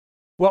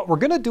Well, we're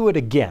going to do it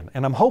again,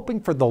 and I'm hoping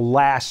for the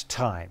last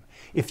time.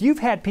 If you've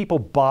had people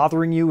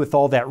bothering you with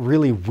all that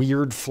really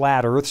weird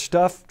flat earth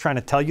stuff, trying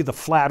to tell you the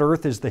flat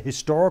earth is the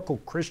historical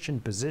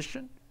Christian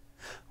position,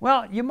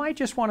 well, you might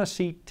just want to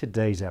see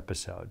today's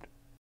episode.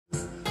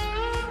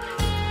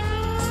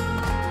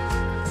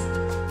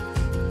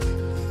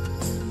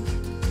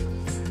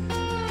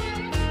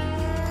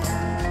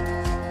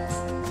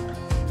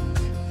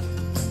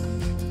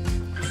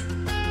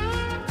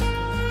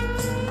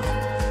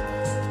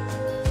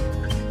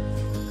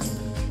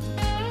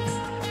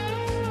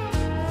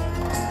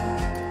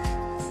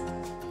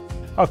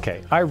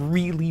 Okay, I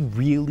really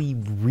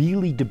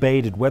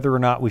debated whether or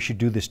not we should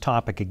do this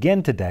topic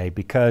again today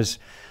because,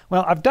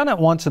 well, I've done it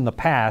once in the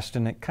past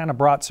and it kind of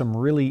brought some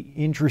really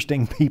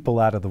interesting people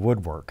out of the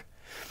woodwork.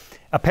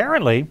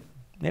 Apparently,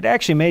 it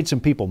actually made some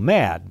people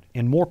mad,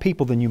 and more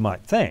people than you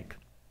might think.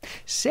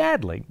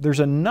 Sadly, there's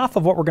enough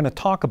of what we're going to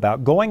talk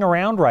about going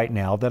around right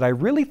now that I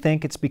really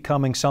think it's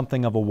becoming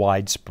something of a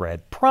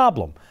widespread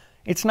problem.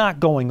 It's not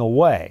going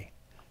away.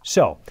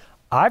 So,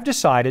 I've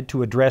decided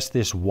to address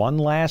this one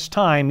last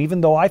time, even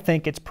though I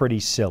think it's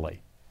pretty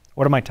silly.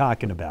 What am I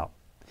talking about?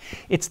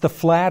 It's the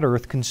flat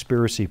earth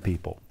conspiracy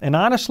people. And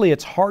honestly,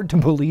 it's hard to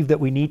believe that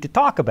we need to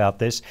talk about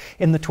this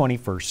in the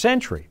 21st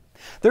century.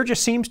 There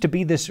just seems to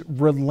be this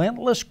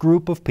relentless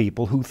group of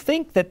people who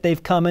think that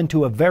they've come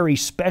into a very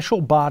special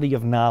body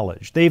of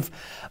knowledge. They've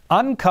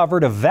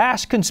uncovered a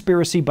vast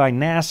conspiracy by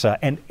NASA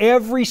and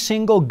every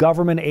single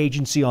government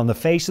agency on the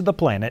face of the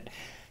planet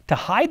to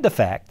hide the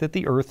fact that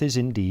the earth is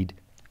indeed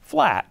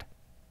flat.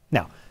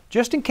 Now,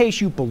 just in case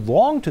you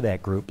belong to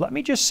that group, let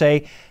me just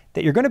say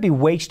that you're going to be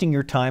wasting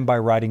your time by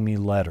writing me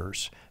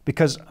letters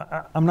because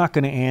I'm not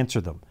going to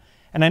answer them.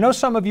 And I know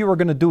some of you are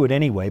going to do it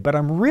anyway, but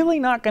I'm really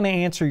not going to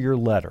answer your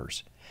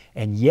letters.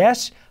 And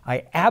yes,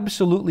 I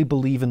absolutely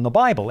believe in the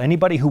Bible.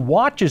 Anybody who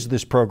watches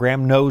this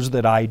program knows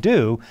that I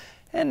do.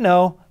 And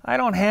no, I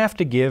don't have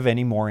to give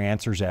any more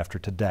answers after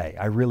today.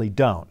 I really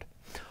don't.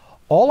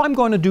 All I'm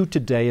going to do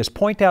today is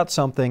point out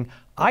something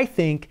I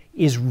think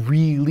is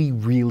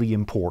really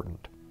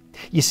important.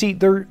 You see,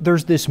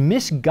 there's this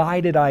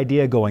misguided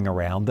idea going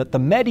around that the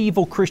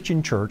medieval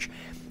Christian church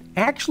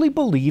actually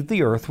believed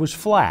the earth was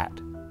flat,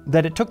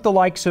 that it took the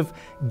likes of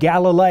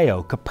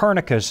Galileo,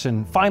 Copernicus,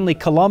 and finally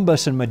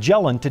Columbus and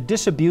Magellan to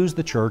disabuse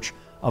the church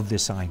of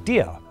this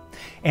idea.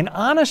 And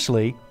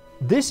honestly,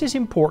 this is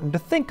important to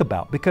think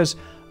about because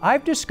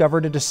I've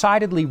discovered a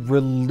decidedly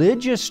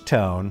religious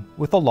tone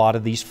with a lot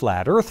of these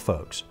flat earth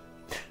folks.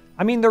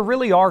 I mean, there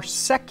really are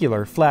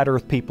secular flat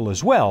earth people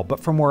as well, but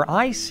from where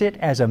I sit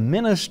as a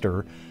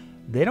minister,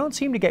 they don't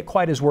seem to get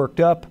quite as worked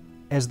up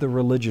as the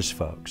religious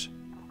folks.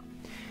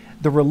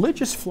 The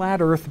religious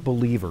flat earth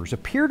believers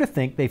appear to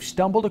think they've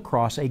stumbled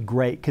across a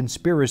great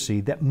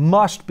conspiracy that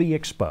must be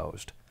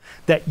exposed,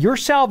 that your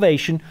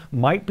salvation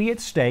might be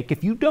at stake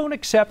if you don't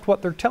accept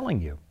what they're telling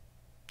you.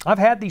 I've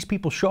had these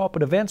people show up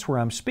at events where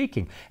I'm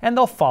speaking, and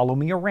they'll follow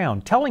me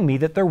around, telling me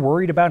that they're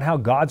worried about how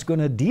God's going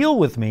to deal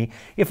with me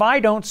if I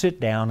don't sit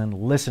down and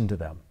listen to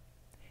them.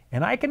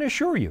 And I can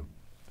assure you,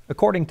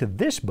 according to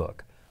this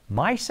book,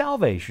 my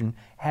salvation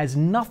has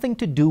nothing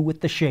to do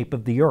with the shape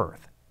of the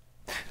earth.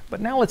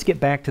 But now let's get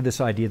back to this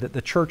idea that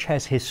the church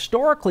has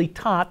historically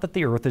taught that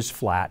the earth is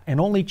flat and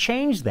only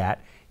changed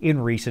that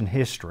in recent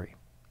history.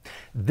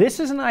 This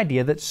is an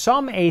idea that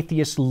some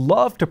atheists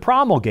love to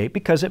promulgate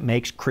because it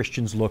makes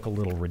Christians look a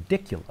little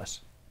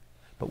ridiculous.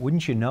 But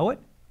wouldn't you know it?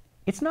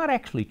 It's not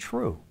actually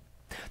true.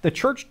 The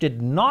church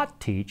did not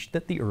teach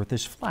that the earth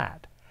is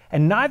flat,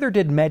 and neither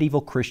did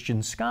medieval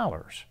Christian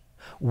scholars.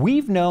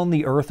 We've known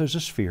the earth as a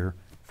sphere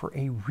for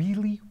a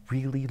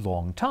really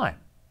long time.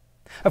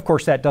 Of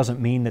course, that doesn't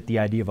mean that the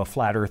idea of a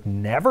flat earth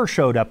never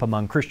showed up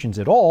among Christians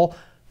at all,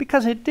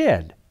 because it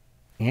did.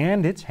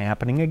 And it's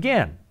happening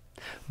again.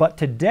 But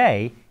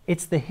today,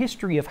 it's the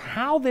history of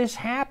how this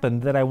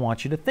happened that I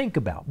want you to think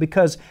about,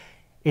 because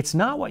it's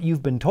not what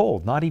you've been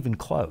told, not even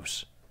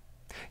close.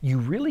 You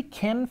really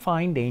can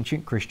find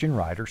ancient Christian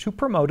writers who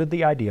promoted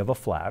the idea of a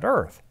flat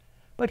earth.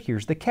 But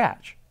here's the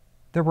catch.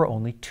 There were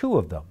only two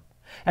of them.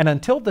 And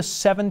until the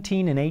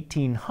 17 and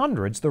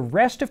 1800s, the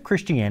rest of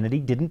Christianity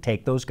didn't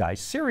take those guys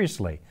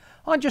seriously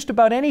on just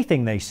about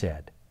anything they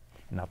said.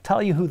 And I'll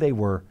tell you who they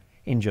were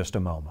in just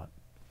a moment.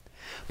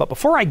 But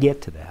before I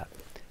get to that,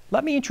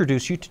 let me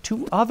introduce you to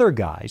two other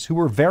guys who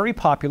were very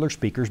popular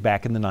speakers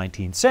back in the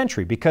 19th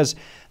century because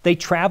they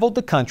traveled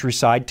the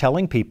countryside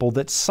telling people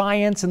that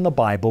science and the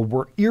Bible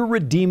were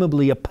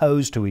irredeemably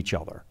opposed to each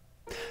other.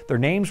 Their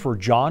names were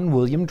John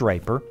William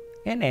Draper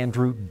and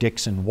Andrew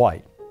Dickson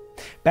White.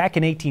 Back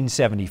in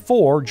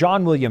 1874,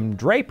 John William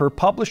Draper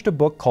published a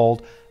book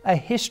called A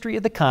History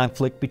of the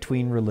Conflict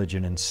Between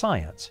Religion and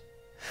Science.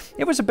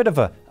 It was a bit of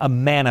a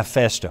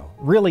manifesto,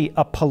 really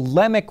a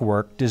polemic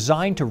work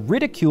designed to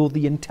ridicule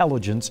the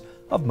intelligence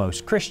of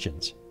most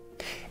Christians.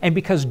 And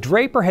because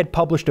Draper had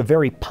published a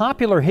very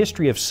popular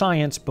history of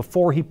science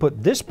before he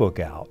put this book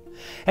out,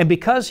 and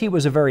because he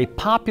was a very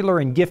popular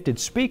and gifted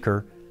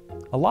speaker,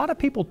 a lot of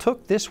people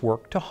took this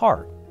work to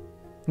heart.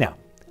 Now,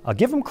 I'll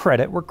give him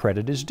credit where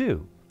credit is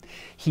due.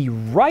 He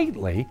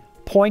rightly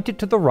pointed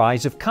to the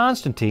rise of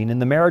Constantine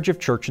and the marriage of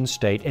church and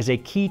state as a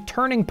key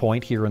turning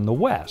point here in the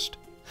West,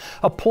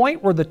 a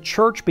point where the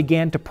church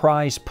began to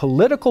prize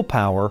political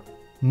power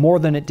more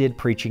than it did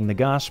preaching the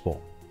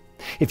gospel.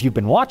 If you've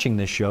been watching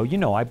this show, you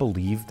know I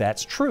believe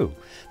that's true.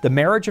 The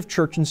marriage of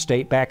church and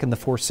state back in the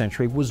 4th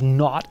century was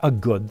not a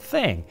good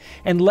thing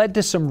and led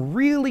to some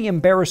really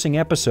embarrassing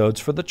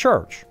episodes for the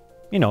church.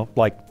 You know,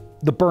 like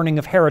the burning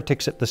of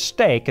heretics at the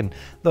stake and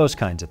those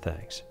kinds of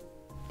things.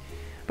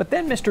 But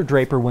then Mr.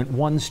 Draper went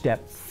one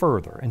step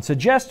further and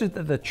suggested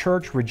that the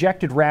church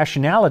rejected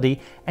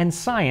rationality and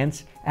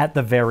science at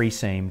the very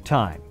same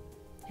time.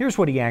 Here's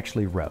what he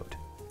actually wrote.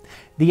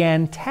 The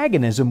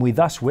antagonism we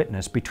thus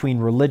witness between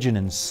religion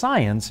and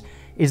science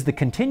is the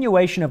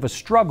continuation of a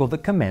struggle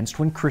that commenced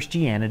when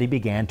Christianity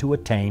began to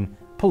attain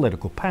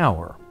political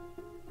power.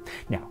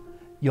 Now,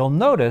 you'll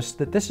notice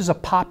that this is a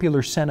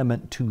popular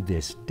sentiment to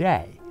this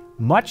day,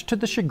 much to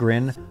the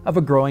chagrin of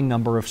a growing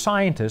number of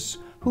scientists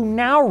who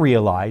now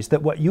realize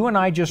that what you and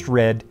I just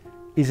read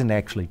isn't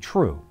actually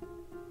true.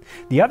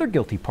 The other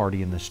guilty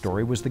party in this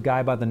story was the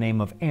guy by the name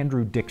of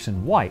Andrew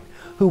Dixon White,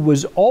 who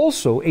was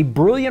also a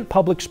brilliant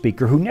public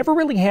speaker who never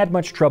really had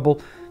much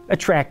trouble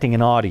attracting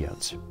an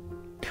audience.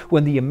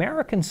 When the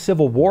American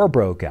Civil War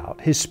broke out,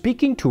 his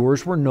speaking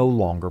tours were no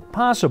longer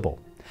possible,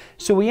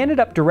 so he ended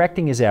up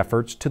directing his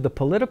efforts to the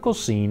political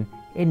scene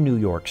in New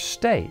York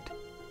State.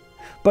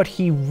 But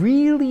he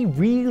really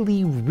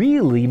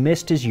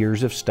missed his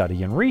years of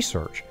study and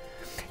research.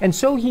 And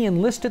so he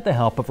enlisted the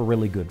help of a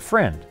really good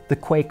friend, the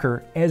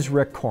Quaker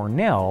Ezra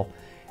Cornell,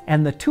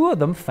 and the two of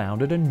them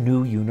founded a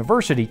new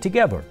university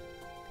together.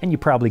 And you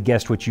probably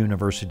guessed which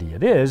university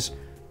it is.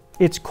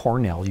 It's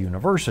Cornell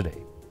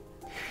University.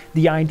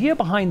 The idea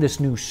behind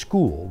this new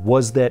school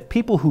was that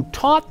people who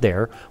taught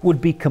there would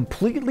be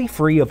completely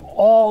free of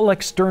all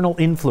external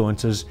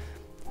influences,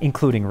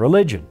 including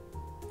religion.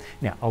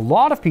 Now, a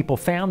lot of people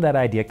found that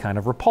idea kind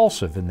of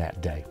repulsive in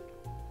that day,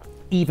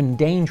 even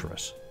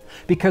dangerous,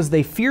 because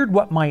they feared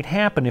what might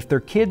happen if their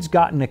kids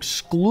got an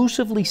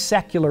exclusively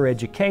secular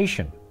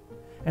education.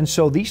 And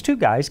so these two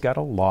guys got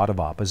a lot of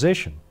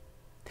opposition.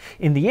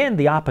 In the end,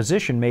 the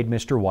opposition made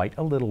Mr. White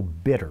a little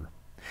bitter.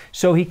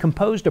 So he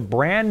composed a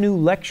brand new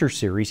lecture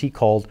series he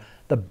called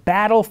The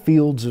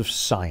Battlefields of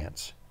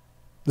Science.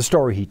 The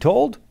story he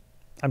told?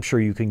 I'm sure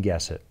you can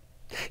guess it.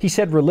 He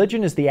said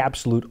religion is the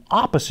absolute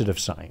opposite of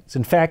science.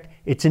 In fact,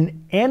 it's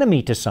an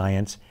enemy to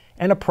science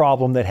and a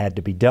problem that had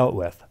to be dealt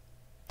with.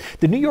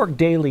 The New York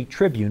Daily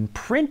Tribune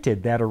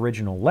printed that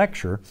original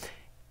lecture,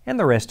 and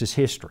the rest is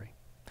history.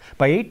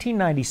 By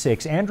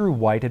 1896, Andrew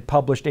White had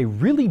published a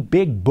really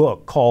big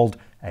book called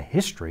A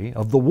History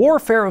of the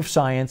Warfare of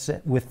Science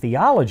with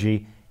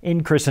Theology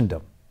in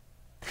Christendom.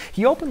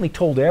 He openly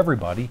told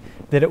everybody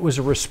that it was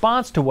a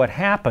response to what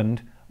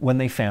happened when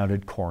they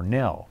founded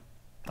Cornell.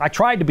 I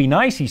tried to be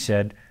nice, he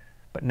said,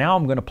 but now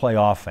I'm going to play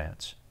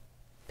offense.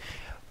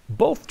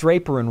 Both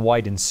Draper and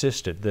White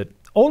insisted that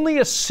only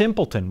a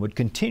simpleton would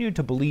continue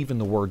to believe in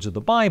the words of the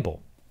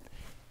Bible.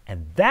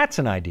 And that's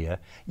an idea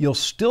you'll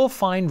still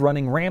find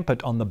running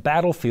rampant on the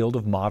battlefield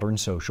of modern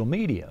social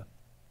media.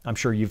 I'm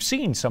sure you've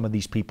seen some of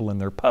these people in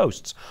their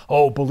posts.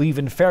 Oh, believe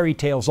in fairy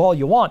tales all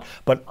you want,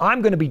 but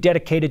I'm going to be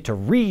dedicated to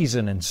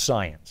reason and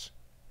science.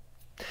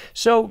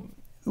 So,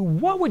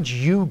 what would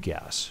you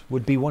guess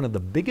would be one of the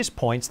biggest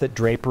points that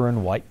Draper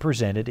and White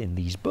presented in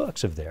these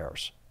books of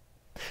theirs?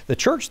 The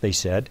church, they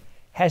said,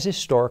 has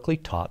historically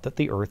taught that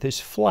the earth is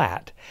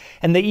flat,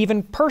 and they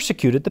even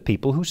persecuted the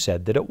people who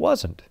said that it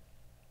wasn't.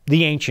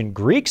 The ancient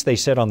Greeks, they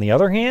said, on the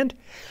other hand,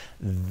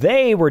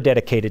 they were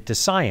dedicated to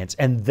science,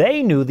 and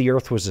they knew the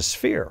earth was a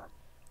sphere.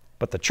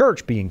 But the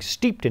church, being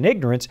steeped in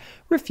ignorance,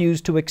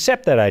 refused to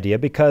accept that idea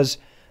because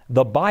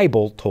the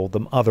Bible told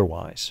them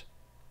otherwise.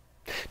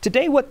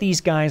 Today, what these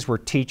guys were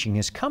teaching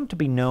has come to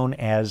be known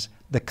as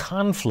the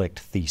conflict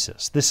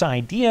thesis, this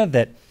idea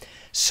that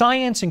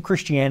science and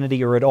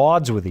Christianity are at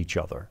odds with each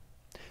other.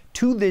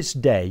 To this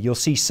day, you'll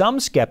see some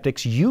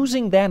skeptics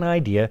using that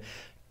idea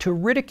to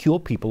ridicule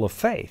people of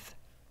faith.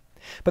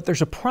 But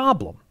there's a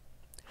problem.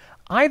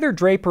 Either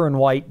Draper and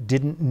White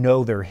didn't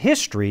know their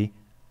history,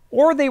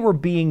 or they were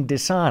being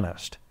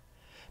dishonest,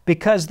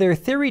 because their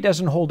theory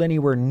doesn't hold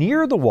anywhere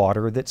near the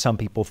water that some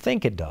people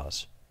think it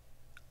does.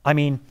 I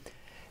mean,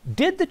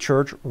 did the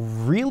church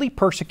really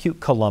persecute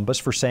Columbus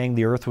for saying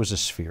the earth was a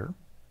sphere?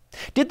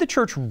 Did the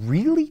church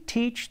really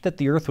teach that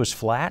the earth was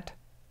flat?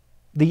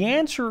 The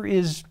answer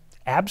is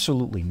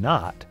absolutely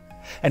not.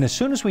 And as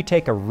soon as we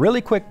take a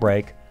really quick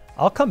break,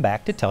 I'll come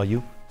back to tell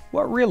you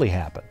what really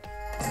happened.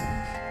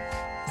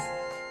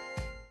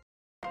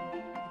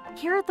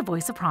 Here at the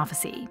Voice of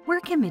Prophecy,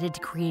 we're committed to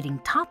creating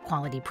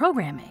top-quality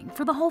programming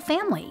for the whole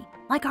family,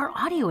 like our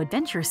audio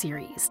adventure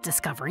series,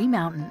 Discovery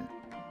Mountain.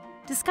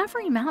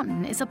 Discovery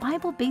Mountain is a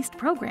Bible-based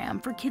program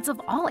for kids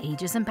of all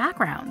ages and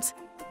backgrounds.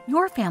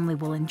 Your family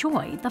will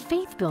enjoy the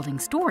faith-building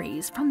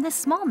stories from this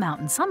small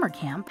mountain summer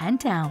camp and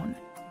town.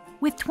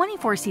 With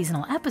 24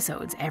 seasonal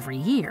episodes every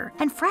year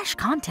and fresh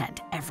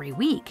content every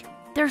week,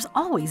 there's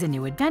always a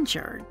new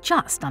adventure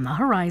just on the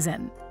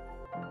horizon.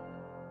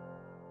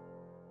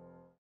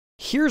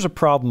 here's a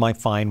problem I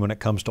find when it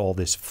comes to all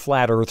this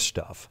flat earth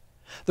stuff.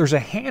 There's a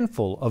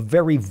handful of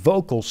very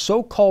vocal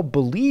so-called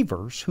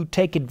believers who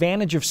take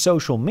advantage of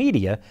social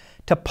media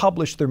to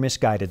publish their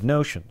misguided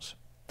notions.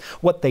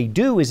 What they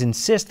do is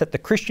insist that the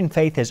Christian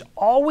faith has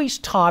always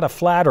taught a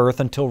flat earth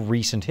until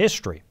recent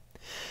history.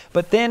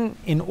 But then,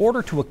 in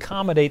order to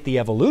accommodate the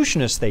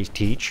evolutionists they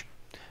teach,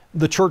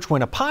 the church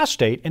went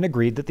apostate and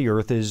agreed that the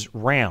earth is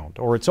round,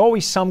 or it's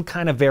always some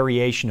kind of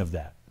variation of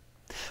that.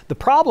 The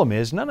problem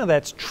is, none of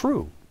that's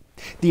true.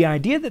 The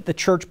idea that the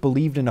church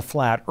believed in a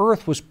flat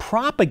earth was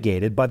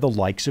propagated by the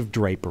likes of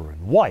Draper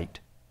and White.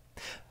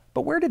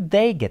 But where did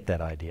they get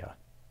that idea?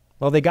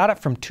 Well, they got it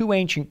from two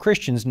ancient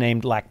Christians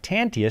named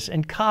Lactantius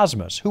and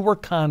Cosmas, who were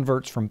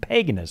converts from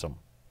paganism.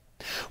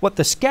 What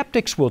the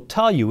skeptics will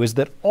tell you is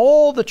that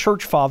all the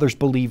church fathers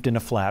believed in a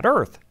flat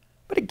earth.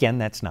 But again,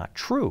 that's not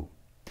true.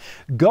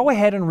 Go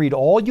ahead and read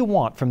all you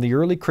want from the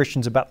early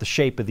Christians about the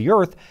shape of the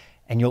earth,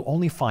 and you'll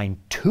only find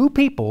two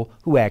people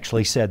who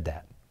actually said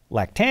that,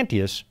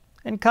 Lactantius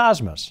and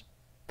Cosmas.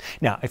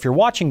 Now, if you're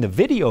watching the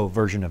video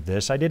version of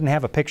this, I didn't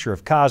have a picture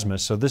of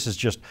Cosmas, so this is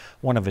just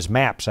one of his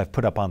maps I've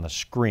put up on the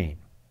screen.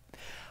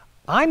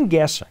 I'm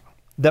guessing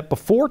that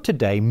before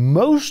today,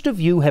 most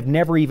of you have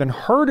never even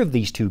heard of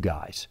these two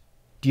guys.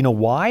 Do you know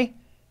why?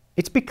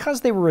 It's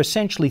because they were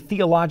essentially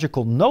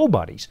theological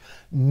nobodies.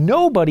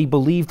 Nobody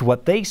believed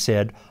what they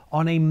said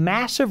on a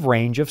massive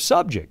range of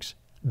subjects.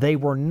 They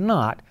were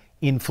not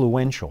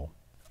influential.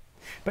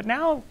 But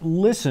now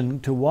listen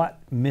to what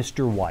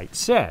Mr. White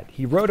said.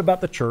 He wrote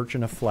about the church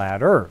and a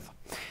flat earth.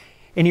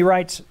 And he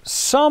writes,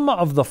 "Some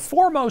of the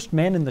foremost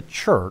men in the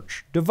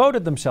church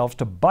devoted themselves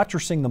to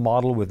buttressing the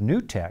model with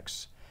new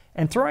texts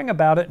and throwing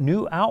about it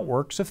new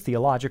outworks of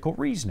theological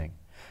reasoning.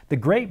 The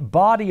great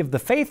body of the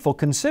faithful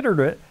considered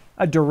it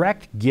a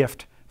direct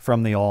gift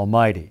from the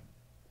Almighty."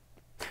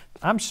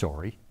 I'm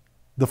sorry.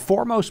 The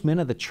foremost men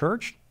of the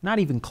church? Not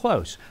even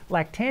close.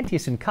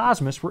 Lactantius and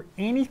Cosmas were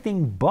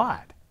anything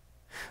but.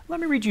 Let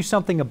me read you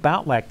something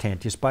about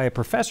Lactantius by a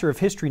professor of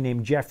history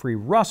named Jeffrey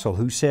Russell,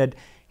 who said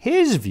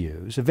his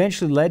views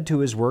eventually led to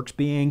his works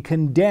being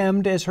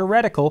condemned as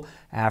heretical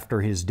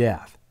after his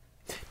death.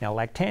 Now,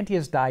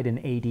 Lactantius died in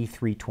AD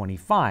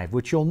 325,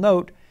 which you'll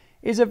note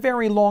is a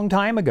very long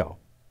time ago.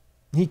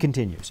 He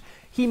continues,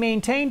 "He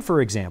maintained, for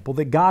example,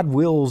 that God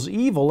wills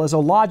evil as a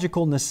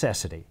logical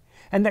necessity,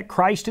 and that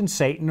Christ and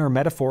Satan are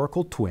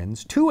metaphorical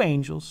twins, two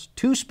angels,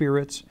 two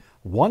spirits,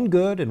 one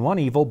good and one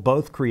evil,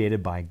 both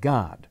created by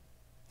God."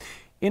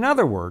 In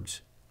other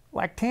words,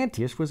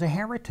 Lactantius was a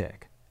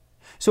heretic.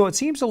 So it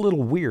seems a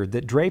little weird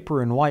that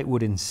Draper and White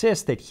would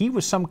insist that he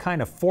was some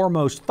kind of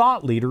foremost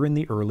thought leader in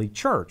the early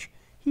church.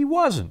 He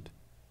wasn't.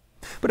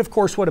 But of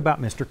course, what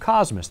about Mr.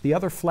 Cosmas, the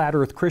other flat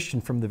earth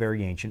Christian from the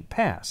very ancient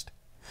past?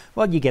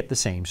 Well, you get the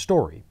same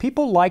story.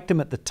 People liked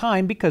him at the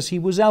time because he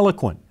was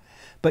eloquent.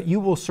 But you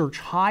will search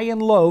high and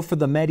low for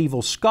the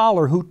medieval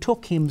scholar who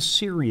took him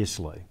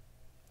seriously.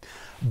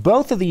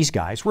 Both of these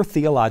guys were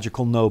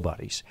theological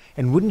nobodies.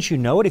 And wouldn't you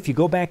know it, if you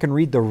go back and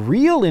read the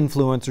real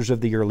influencers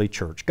of the early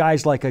church,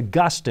 guys like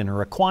Augustine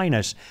or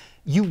Aquinas,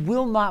 you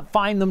will not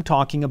find them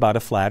talking about a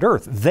flat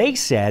earth. They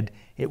said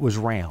it was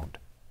round.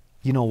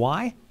 You know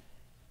why?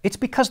 It's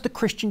because the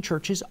Christian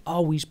church has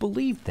always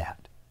believed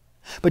that.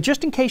 But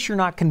just in case you're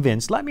not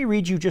convinced, let me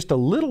read you just a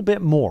little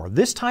bit more,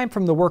 this time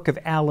from the work of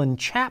Alan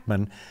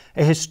Chapman,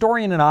 a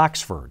historian in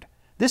Oxford.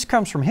 This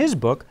comes from his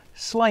book,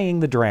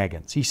 Slaying the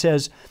Dragons. He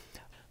says,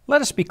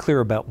 "Let us be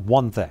clear about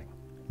one thing.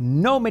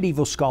 No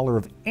medieval scholar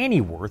of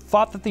any worth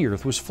thought that the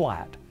earth was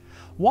flat.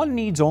 One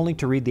needs only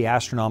to read the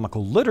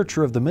astronomical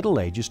literature of the Middle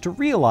Ages to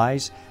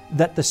realize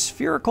that the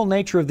spherical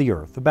nature of the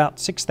earth, about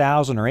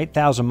 6,000 or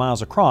 8,000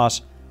 miles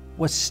across,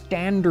 was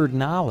standard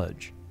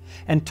knowledge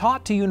and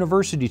taught to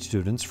university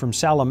students from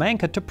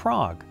Salamanca to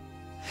Prague.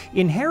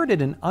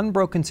 Inherited in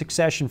unbroken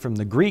succession from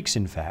the Greeks,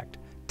 in fact,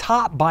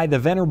 taught by the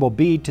Venerable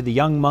Bede to the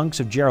young monks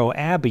of Jarrow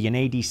Abbey in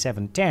AD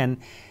 710,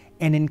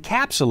 and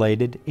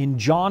encapsulated in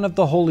John of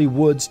the Holy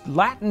Wood's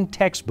Latin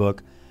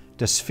textbook,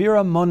 De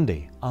Sphera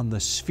Mundi, on the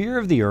sphere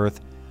of the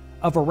earth,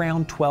 of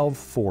around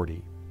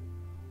 1240.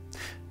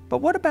 But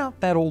what about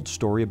that old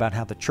story about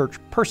how the church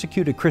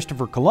persecuted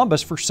Christopher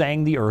Columbus for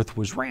saying the earth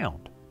was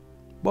round?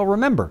 Well,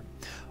 remember,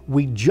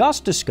 we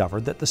just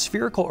discovered that the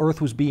spherical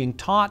earth was being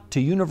taught to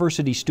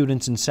university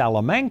students in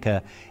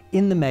Salamanca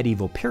in the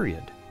medieval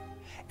period.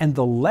 And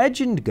the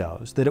legend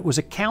goes that it was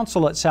a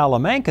council at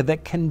Salamanca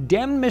that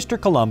condemned Mr.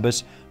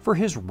 Columbus for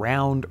his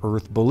round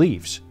earth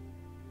beliefs.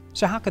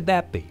 So how could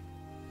that be?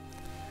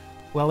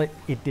 Well,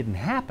 it didn't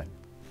happen.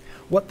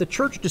 What the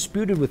church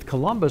disputed with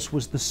Columbus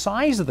was the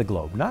size of the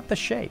globe, not the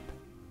shape.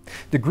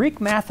 The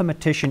Greek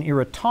mathematician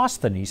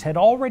Eratosthenes had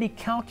already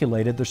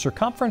calculated the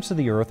circumference of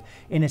the earth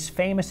in his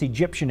famous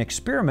Egyptian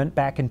experiment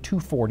back in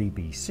 240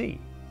 BC.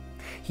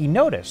 He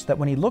noticed that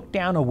when he looked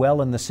down a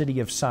well in the city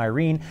of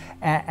Cyrene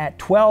at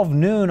 12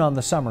 noon on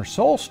the summer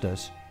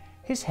solstice,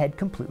 his head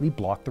completely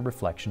blocked the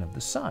reflection of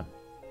the sun.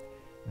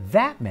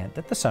 That meant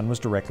that the sun was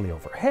directly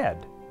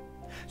overhead.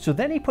 So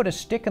then he put a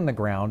stick in the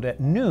ground at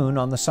noon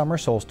on the summer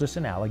solstice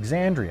in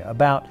Alexandria,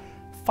 about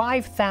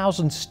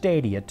 5,000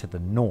 stadia to the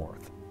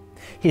north.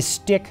 His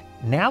stick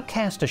now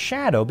cast a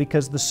shadow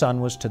because the sun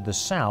was to the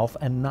south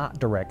and not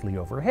directly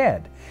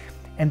overhead,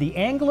 and the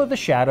angle of the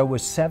shadow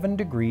was 7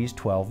 degrees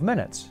 12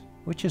 minutes,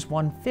 which is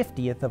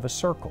 1/50th of a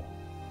circle.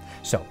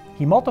 So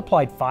he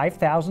multiplied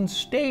 5,000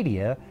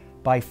 stadia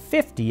by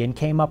 50 and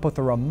came up with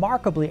a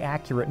remarkably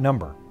accurate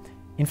number.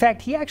 In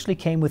fact, he actually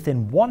came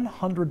within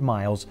 100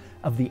 miles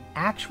of the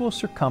actual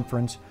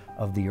circumference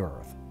of the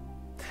Earth.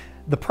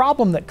 The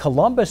problem that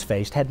Columbus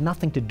faced had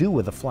nothing to do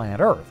with a flat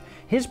Earth.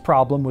 His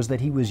problem was that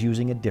he was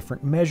using a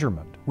different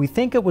measurement. We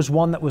think it was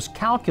one that was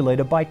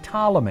calculated by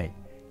Ptolemy,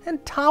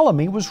 and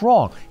Ptolemy was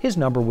wrong. His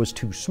number was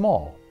too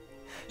small.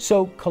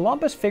 So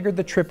Columbus figured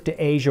the trip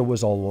to Asia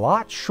was a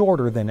lot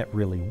shorter than it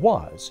really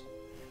was.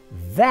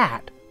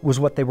 That was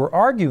what they were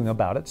arguing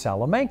about at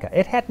Salamanca.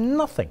 It had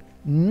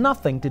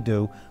nothing to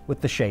do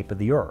with the shape of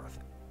the Earth.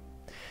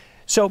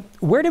 So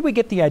where did we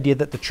get the idea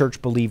that the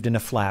church believed in a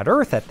flat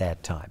Earth at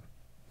that time?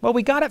 Well,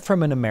 we got it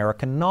from an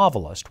American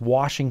novelist,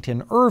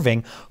 Washington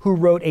Irving, who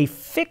wrote a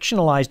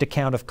fictionalized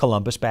account of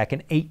Columbus back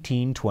in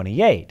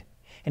 1828.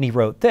 And he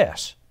wrote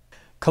this: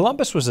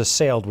 Columbus was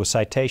assailed with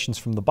citations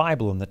from the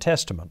Bible and the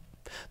Testament,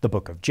 the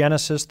book of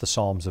Genesis, the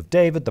Psalms of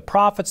David, the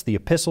prophets, the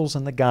epistles,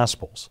 and the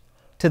Gospels.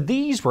 To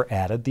these were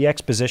added the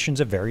expositions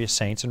of various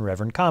saints and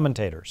reverend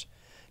commentators,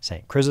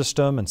 St.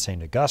 Chrysostom and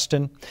St.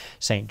 Augustine,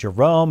 St.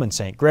 Jerome and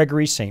St.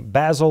 Gregory, St.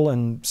 Basil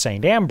and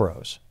St.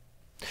 Ambrose.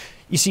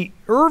 You see,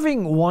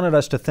 Irving wanted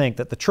us to think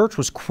that the church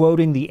was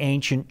quoting the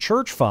ancient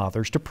church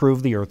fathers to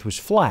prove the earth was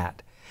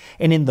flat.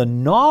 And in the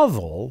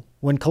novel,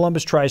 when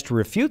Columbus tries to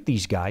refute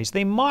these guys,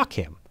 they mock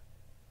him.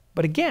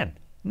 But again,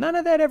 none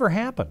of that ever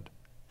happened.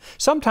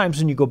 Sometimes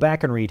when you go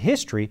back and read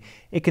history,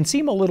 it can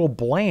seem a little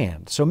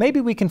bland. So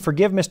maybe we can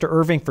forgive Mr.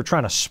 Irving for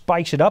trying to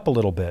spice it up a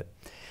little bit.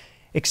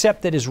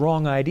 Except that his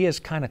wrong ideas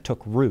kind of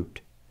took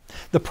root.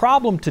 The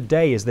problem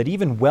today is that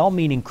even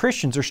well-meaning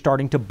Christians are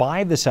starting to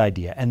buy this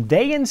idea, and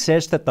they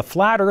insist that the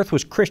flat earth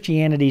was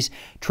Christianity's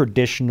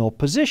traditional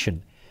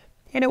position.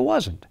 And it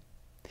wasn't.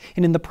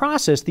 And in the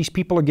process, these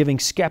people are giving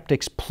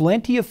skeptics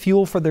plenty of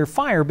fuel for their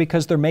fire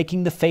because they're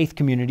making the faith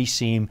community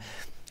seem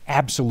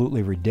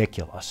absolutely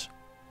ridiculous.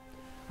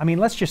 I mean,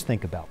 let's just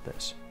think about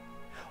this.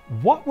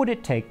 What would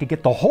it take to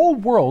get the whole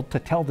world to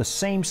tell the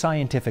same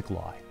scientific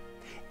lie?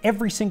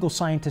 Every single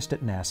scientist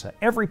at NASA,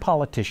 every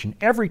politician,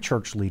 every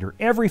church leader,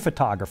 every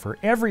photographer,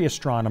 every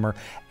astronomer,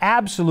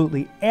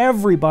 absolutely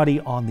everybody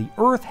on the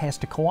earth has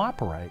to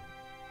cooperate.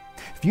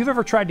 If you've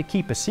ever tried to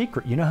keep a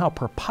secret, you know how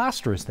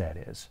preposterous that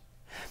is.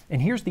 And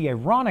here's the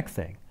ironic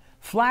thing.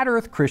 Flat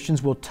Earth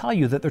Christians will tell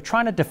you that they're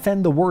trying to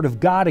defend the Word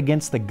of God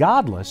against the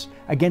godless,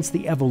 against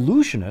the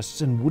evolutionists,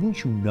 and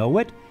wouldn't you know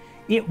it?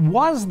 It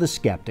was the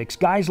skeptics,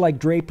 guys like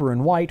Draper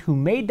and White, who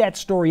made that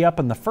story up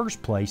in the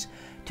first place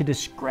to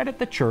discredit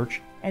the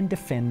church and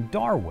defend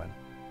Darwin.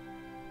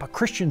 But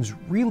Christians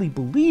really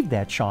believe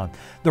that, Shawn.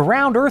 The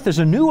round earth is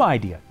a new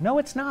idea. No,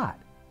 it's not.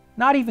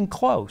 Not even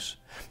close.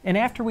 And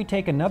after we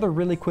take another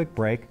really quick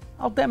break,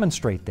 I'll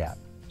demonstrate that.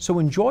 So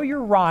enjoy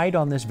your ride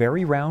on this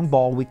very round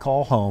ball we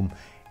call home,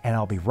 and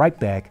I'll be right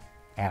back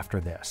after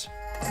this.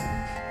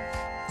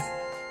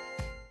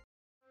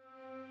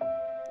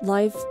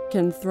 Life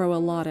can throw a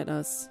lot at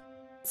us.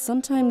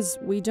 Sometimes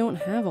we don't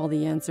have all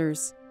the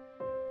answers.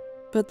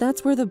 But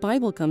that's where the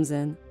Bible comes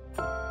in.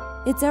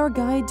 It's our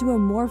guide to a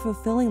more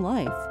fulfilling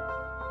life.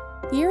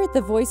 Here at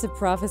the Voice of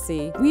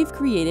Prophecy, we've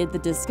created the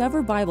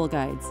Discover Bible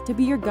Guides to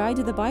be your guide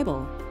to the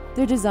Bible.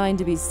 They're designed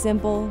to be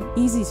simple,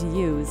 easy to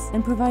use,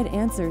 and provide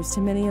answers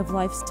to many of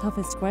life's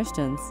toughest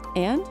questions.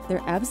 And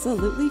they're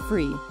absolutely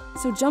free.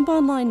 So jump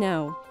online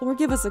now, or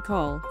give us a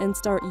call and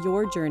start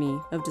your journey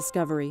of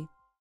discovery.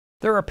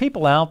 There are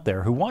people out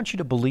there who want you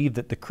to believe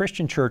that the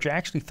Christian church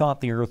actually thought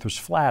the earth was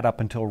flat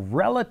up until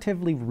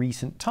relatively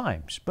recent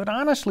times. But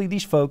honestly,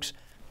 these folks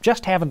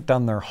just haven't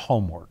done their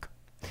homework.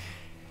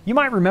 You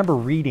might remember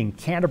reading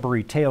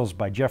Canterbury Tales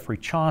by Geoffrey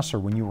Chaucer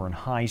when you were in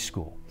high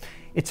school.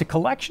 It's a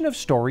collection of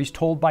stories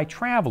told by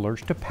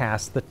travelers to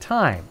pass the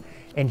time.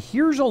 And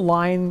here's a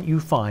line you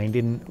find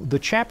in the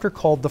chapter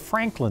called The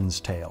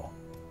Franklin's Tale.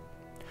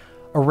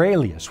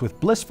 Aurelius, with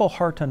blissful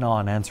heart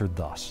anon, answered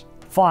thus: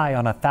 Fly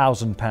on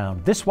 1,000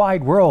 pound, this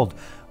wide world,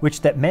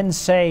 which that men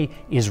say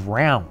is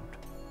round.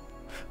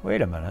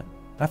 Wait a minute,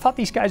 I thought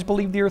these guys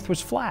believed the earth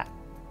was flat.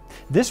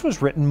 This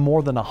was written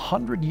more than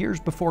 100 years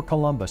before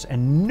Columbus,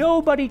 and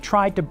nobody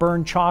tried to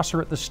burn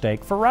Chaucer at the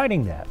stake for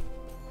writing that.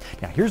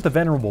 Now here's the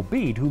Venerable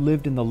Bede, who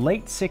lived in the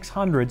late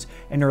 600s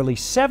and early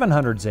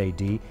 700s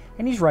AD,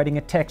 and he's writing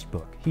a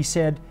textbook. He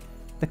said,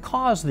 "The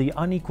cause of the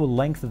unequal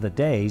length of the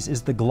days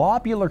is the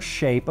globular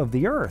shape of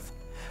the earth.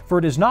 For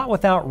it is not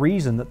without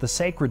reason that the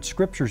sacred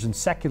scriptures and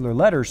secular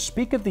letters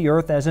speak of the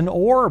earth as an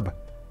orb.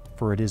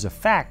 For it is a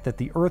fact that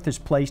the earth is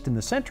placed in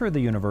the center of the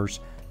universe,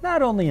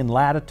 not only in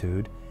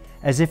latitude,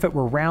 as if it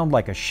were round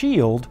like a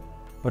shield,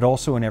 but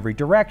also in every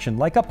direction,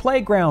 like a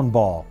playground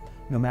ball,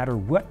 no matter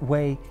what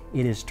way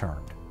it is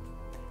turned."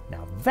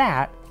 Now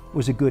that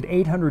was a good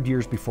 800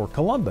 years before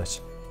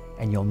Columbus,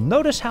 And you'll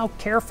notice how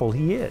careful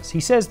he is. He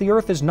says the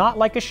earth is not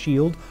like a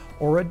shield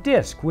or a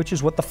disc, which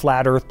is what the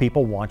flat earth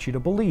people want you to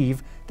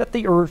believe that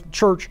the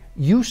church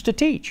used to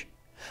teach.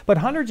 But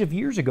hundreds of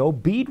years ago,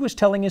 Bede was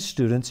telling his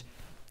students,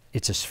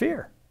 it's a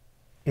sphere.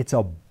 It's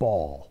a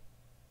ball.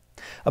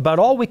 About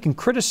all we can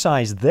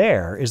criticize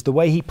there is the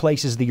way he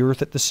places the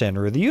earth at the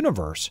center of the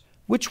universe,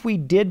 which we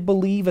did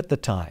believe at the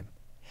time.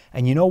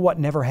 And you know what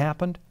never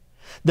happened?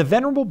 The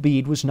Venerable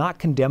Bede was not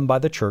condemned by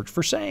the church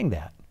for saying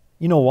that.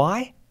 You know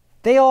why?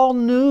 They all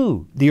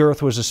knew the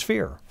earth was a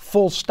sphere,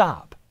 full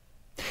stop.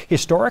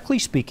 Historically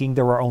speaking,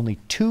 there are only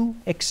two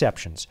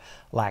exceptions,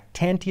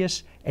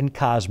 Lactantius and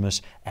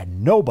Cosmas,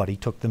 and nobody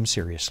took them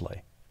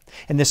seriously.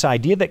 And this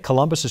idea that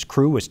Columbus's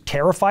crew was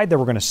terrified they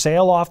were going to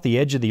sail off the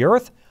edge of the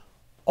earth,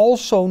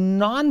 also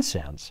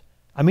nonsense.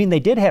 I mean, they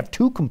did have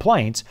two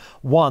complaints.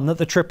 One, that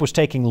the trip was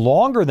taking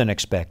longer than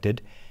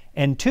expected,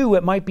 and two,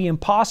 it might be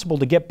impossible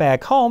to get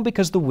back home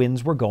because the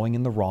winds were going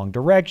in the wrong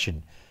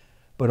direction.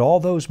 But all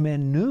those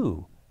men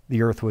knew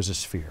the earth was a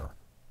sphere.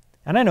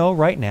 And I know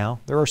right now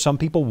there are some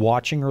people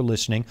watching or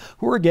listening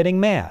who are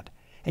getting mad,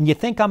 and you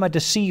think I'm a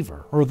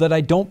deceiver or that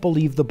I don't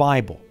believe the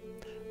Bible.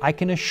 I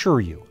can assure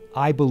you,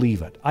 I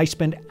believe it. I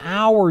spend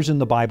hours in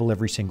the Bible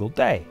every single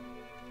day.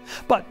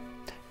 But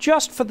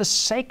just for the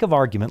sake of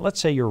argument,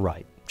 let's say you're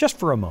right. Just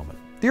for a moment.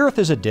 The earth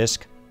is a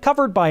disk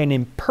covered by an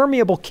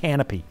impermeable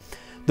canopy.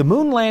 The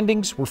moon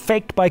landings were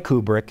faked by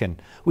Kubrick, and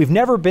we've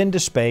never been to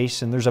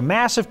space, and there's a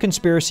massive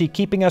conspiracy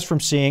keeping us from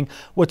seeing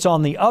what's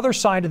on the other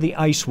side of the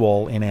ice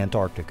wall in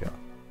Antarctica.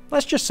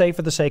 Let's just say,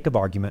 for the sake of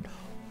argument,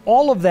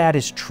 all of that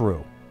is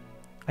true.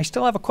 I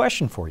still have a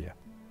question for you.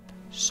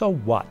 So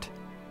what?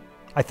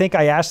 I think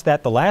I asked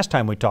that the last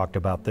time we talked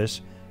about this,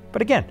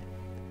 but again,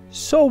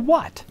 so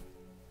what?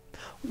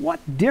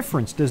 What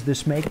difference does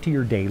this make to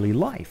your daily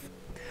life?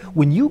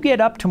 When you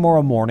get up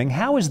tomorrow morning,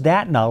 how is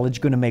that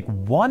knowledge going to make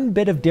one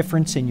bit of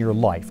difference in your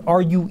life?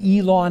 Are you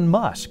Elon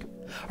Musk?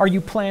 Are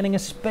you planning a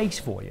space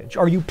voyage?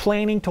 Are you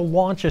planning to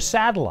launch a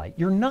satellite?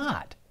 You're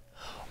not.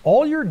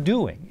 All you're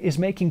doing is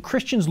making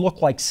Christians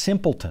look like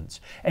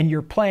simpletons, and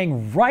you're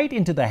playing right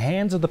into the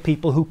hands of the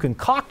people who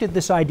concocted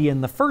this idea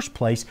in the first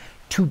place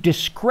to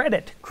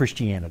discredit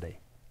Christianity.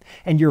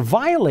 And you're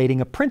violating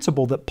a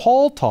principle that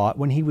Paul taught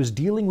when he was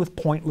dealing with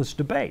pointless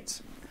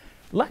debates.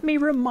 Let me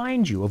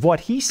remind you of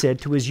what he said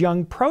to his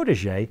young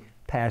protege,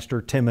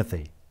 Pastor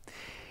Timothy.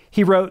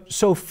 He wrote,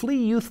 "So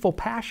flee youthful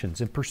passions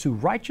and pursue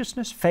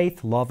righteousness,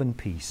 faith, love, and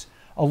peace,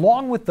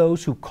 along with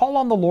those who call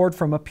on the Lord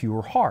from a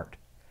pure heart.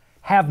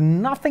 Have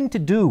nothing to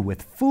do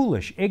with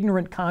foolish,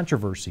 ignorant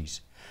controversies.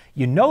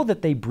 You know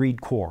that they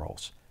breed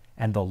quarrels,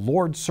 and the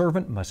Lord's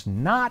servant must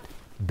not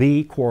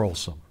be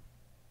quarrelsome."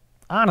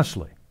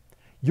 Honestly,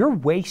 you're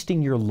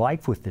wasting your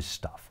life with this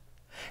stuff.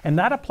 And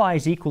that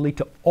applies equally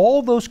to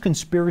all those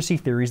conspiracy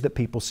theories that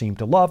people seem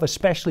to love,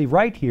 especially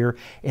right here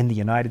in the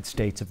United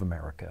States of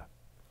America.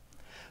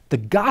 The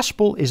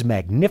gospel is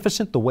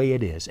magnificent the way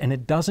it is, and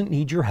it doesn't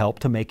need your help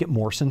to make it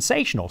more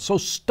sensational. So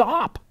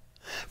stop!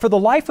 For the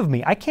life of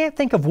me, I can't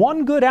think of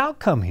one good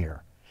outcome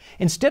here.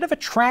 Instead of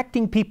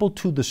attracting people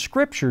to the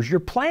Scriptures,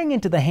 you're playing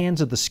into the hands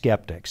of the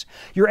skeptics.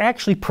 You're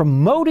actually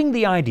promoting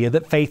the idea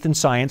that faith and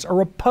science are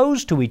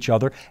opposed to each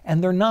other,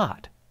 and they're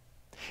not.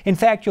 In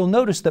fact, you'll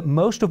notice that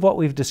most of what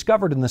we've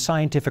discovered in the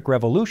scientific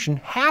revolution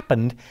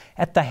happened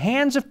at the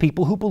hands of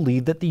people who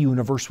believed that the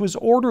universe was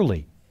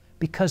orderly,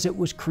 because it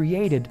was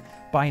created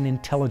by an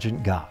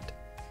intelligent God.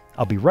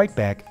 I'll be right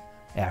back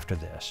after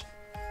this.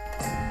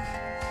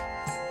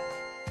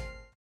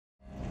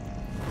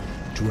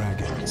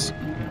 Dragons,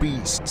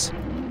 beasts,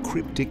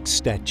 cryptic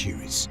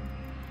statues.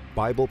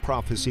 Bible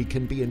prophecy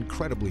can be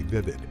incredibly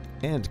vivid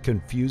and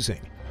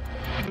confusing.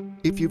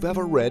 If you've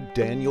ever read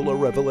Daniel or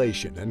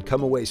Revelation and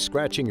come away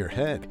scratching your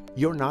head,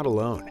 you're not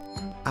alone.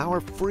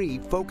 Our free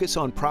Focus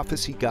on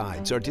Prophecy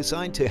guides are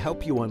designed to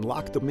help you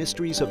unlock the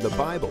mysteries of the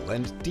Bible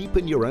and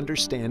deepen your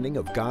understanding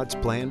of God's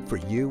plan for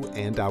you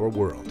and our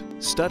world.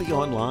 Study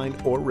online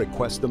or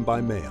request them by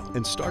mail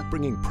and start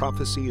bringing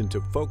prophecy into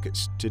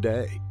focus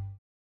today.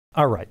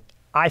 All right.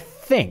 I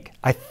think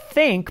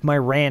my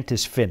rant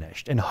is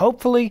finished, and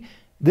hopefully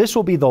this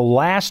will be the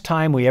last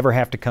time we ever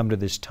have to come to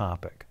this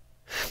topic.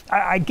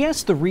 I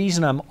guess the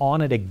reason I'm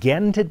on it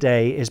again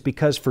today is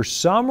because for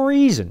some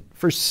reason,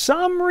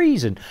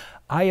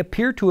 I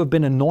appear to have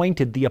been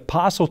anointed the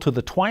apostle to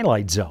the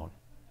Twilight Zone.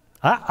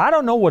 I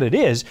don't know what it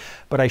is,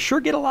 but I sure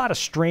get a lot of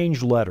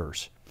strange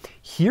letters.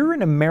 Here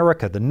in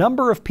America, the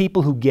number of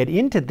people who get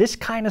into this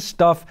kind of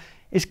stuff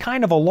is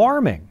kind of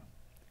alarming.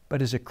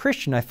 But as a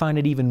Christian, I find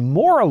it even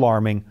more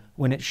alarming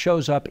when it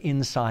shows up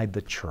inside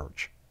the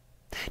church.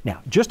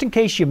 Now, just in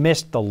case you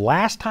missed the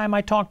last time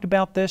I talked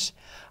about this,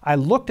 I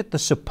looked at the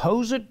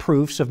supposed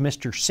proofs of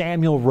Mr.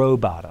 Samuel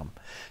Rowbottom.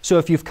 So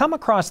if you've come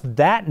across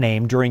that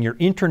name during your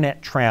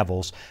internet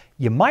travels,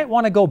 you might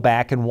want to go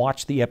back and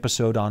watch the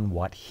episode on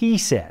what he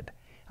said.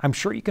 I'm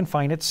sure you can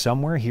find it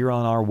somewhere here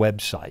on our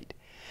website.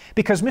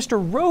 Because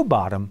Mr.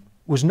 Rowbottom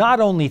was not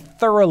only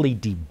thoroughly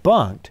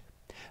debunked,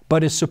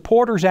 but his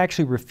supporters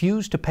actually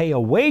refused to pay a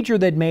wager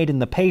they'd made in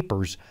the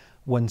papers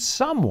when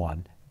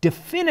someone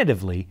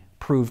definitively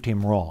proved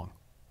him wrong.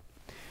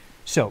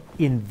 So,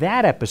 in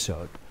that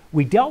episode,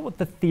 we dealt with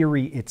the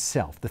theory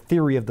itself, the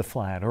theory of the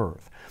flat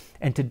earth.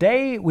 And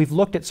today we've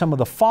looked at some of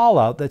the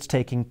fallout that's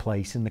taking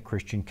place in the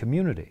Christian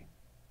community.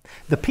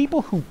 The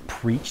people who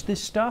preach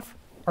this stuff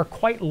are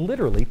quite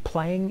literally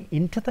playing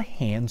into the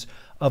hands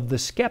of the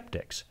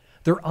skeptics.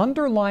 They're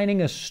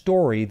underlining a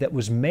story that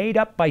was made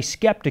up by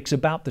skeptics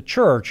about the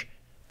church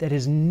that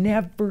has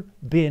never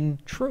been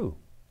true.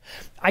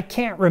 I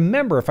can't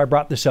remember if I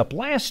brought this up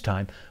last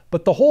time,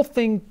 but the whole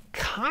thing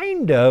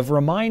kind of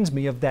reminds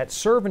me of that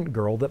servant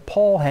girl that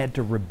Paul had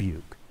to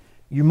rebuke.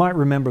 You might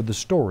remember the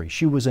story.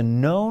 She was a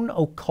known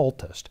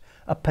occultist,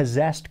 a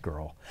possessed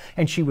girl,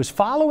 and she was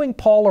following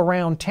Paul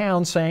around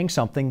town saying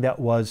something that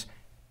was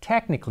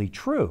technically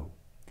true.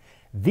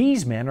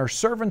 These men are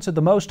servants of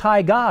the Most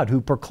High God who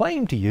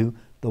proclaim to you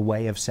the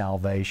way of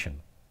salvation.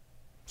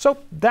 So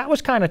that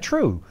was kind of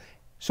true.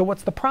 So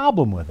what's the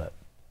problem with it?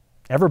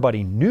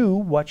 Everybody knew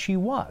what she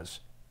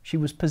was. She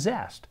was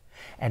possessed.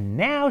 And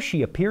now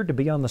she appeared to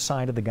be on the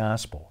side of the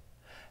gospel.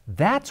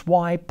 That's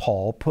why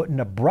Paul put an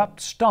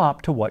abrupt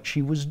stop to what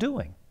she was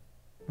doing.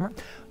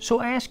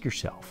 So ask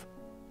yourself,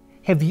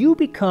 have you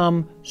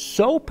become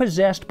so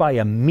possessed by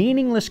a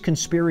meaningless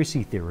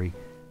conspiracy theory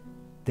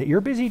that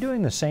you're busy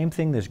doing the same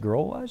thing this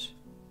girl was?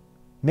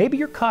 Maybe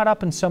you're caught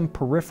up in some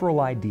peripheral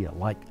idea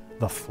like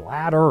the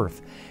flat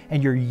earth,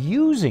 and you're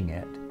using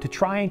it to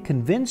try and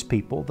convince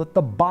people that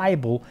the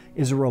Bible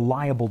is a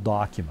reliable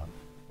document.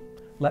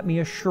 Let me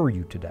assure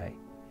you today,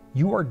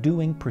 you are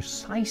doing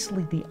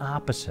precisely the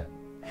opposite.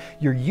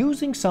 You're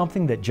using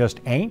something that just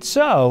ain't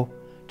so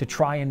to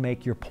try and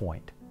make your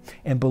point.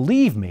 And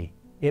believe me,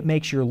 it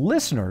makes your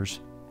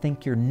listeners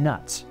think you're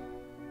nuts.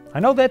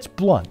 I know that's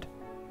blunt,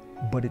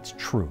 but it's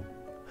true.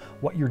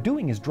 What you're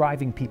doing is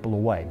driving people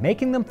away,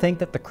 making them think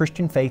that the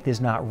Christian faith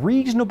is not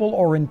reasonable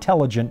or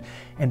intelligent,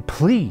 and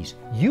please,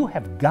 you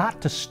have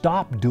got to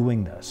stop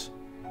doing this.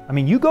 I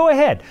mean, you go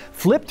ahead,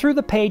 flip through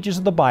the pages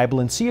of the Bible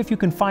and see if you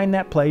can find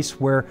that place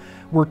where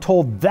we're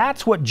told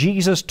that's what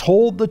Jesus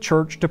told the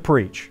church to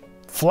preach.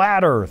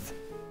 Flat earth.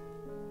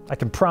 I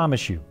can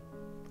promise you,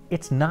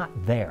 it's not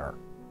there.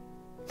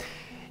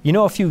 You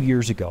know, a few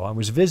years ago, I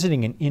was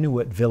visiting an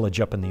Inuit village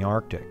up in the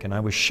Arctic, and I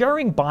was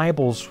sharing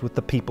Bibles with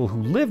the people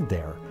who lived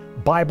there,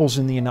 Bibles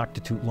in the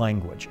Inuktitut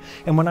language.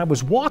 And when I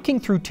was walking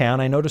through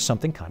town, I noticed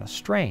something kind of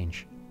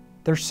strange.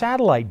 Their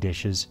satellite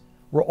dishes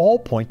were all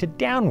pointed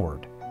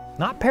downward,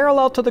 not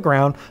parallel to the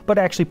ground, but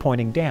actually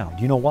pointing down.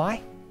 Do you know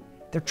why?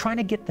 They're trying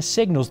to get the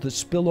signals that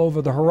spill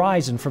over the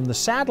horizon from the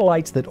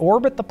satellites that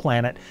orbit the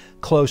planet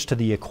close to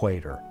the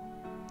equator.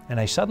 And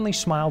I suddenly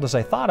smiled as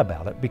I thought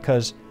about it,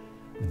 because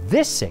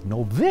this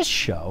signal, this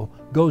show,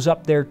 goes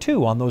up there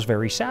too on those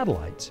very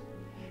satellites.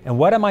 And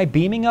what am I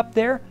beaming up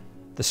there?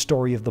 The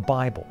story of the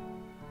Bible,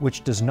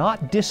 which does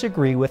not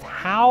disagree with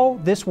how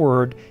this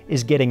word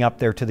is getting up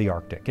there to the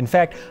Arctic. In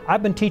fact,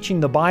 I've been teaching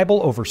the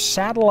Bible over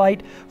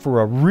satellite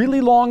for a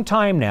really long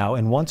time now,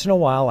 and once in a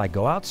while I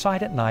go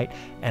outside at night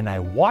and I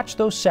watch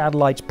those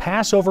satellites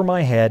pass over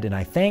my head, and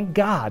I thank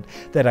God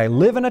that I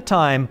live in a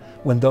time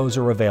when those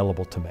are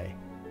available to me.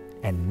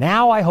 And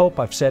now I hope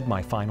I've said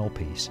my final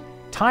piece.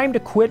 Time to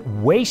quit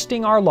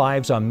wasting our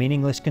lives on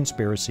meaningless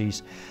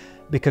conspiracies,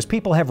 because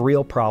people have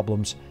real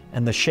problems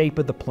and the shape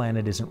of the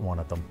planet isn't one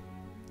of them.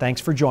 Thanks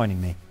for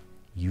joining me.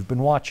 You've been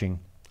watching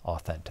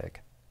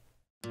Authentic.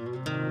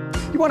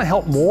 You want to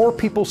help more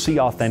people see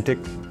Authentic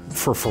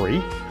for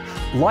free?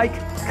 Like,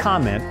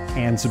 comment,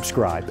 and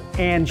subscribe,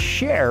 and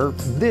share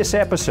this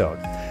episode.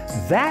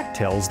 That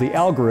tells the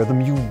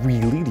algorithm you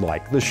really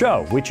like the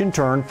show, which in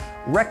turn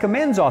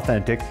recommends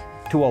Authentic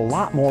to a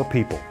lot more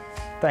people.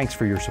 Thanks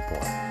for your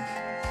support.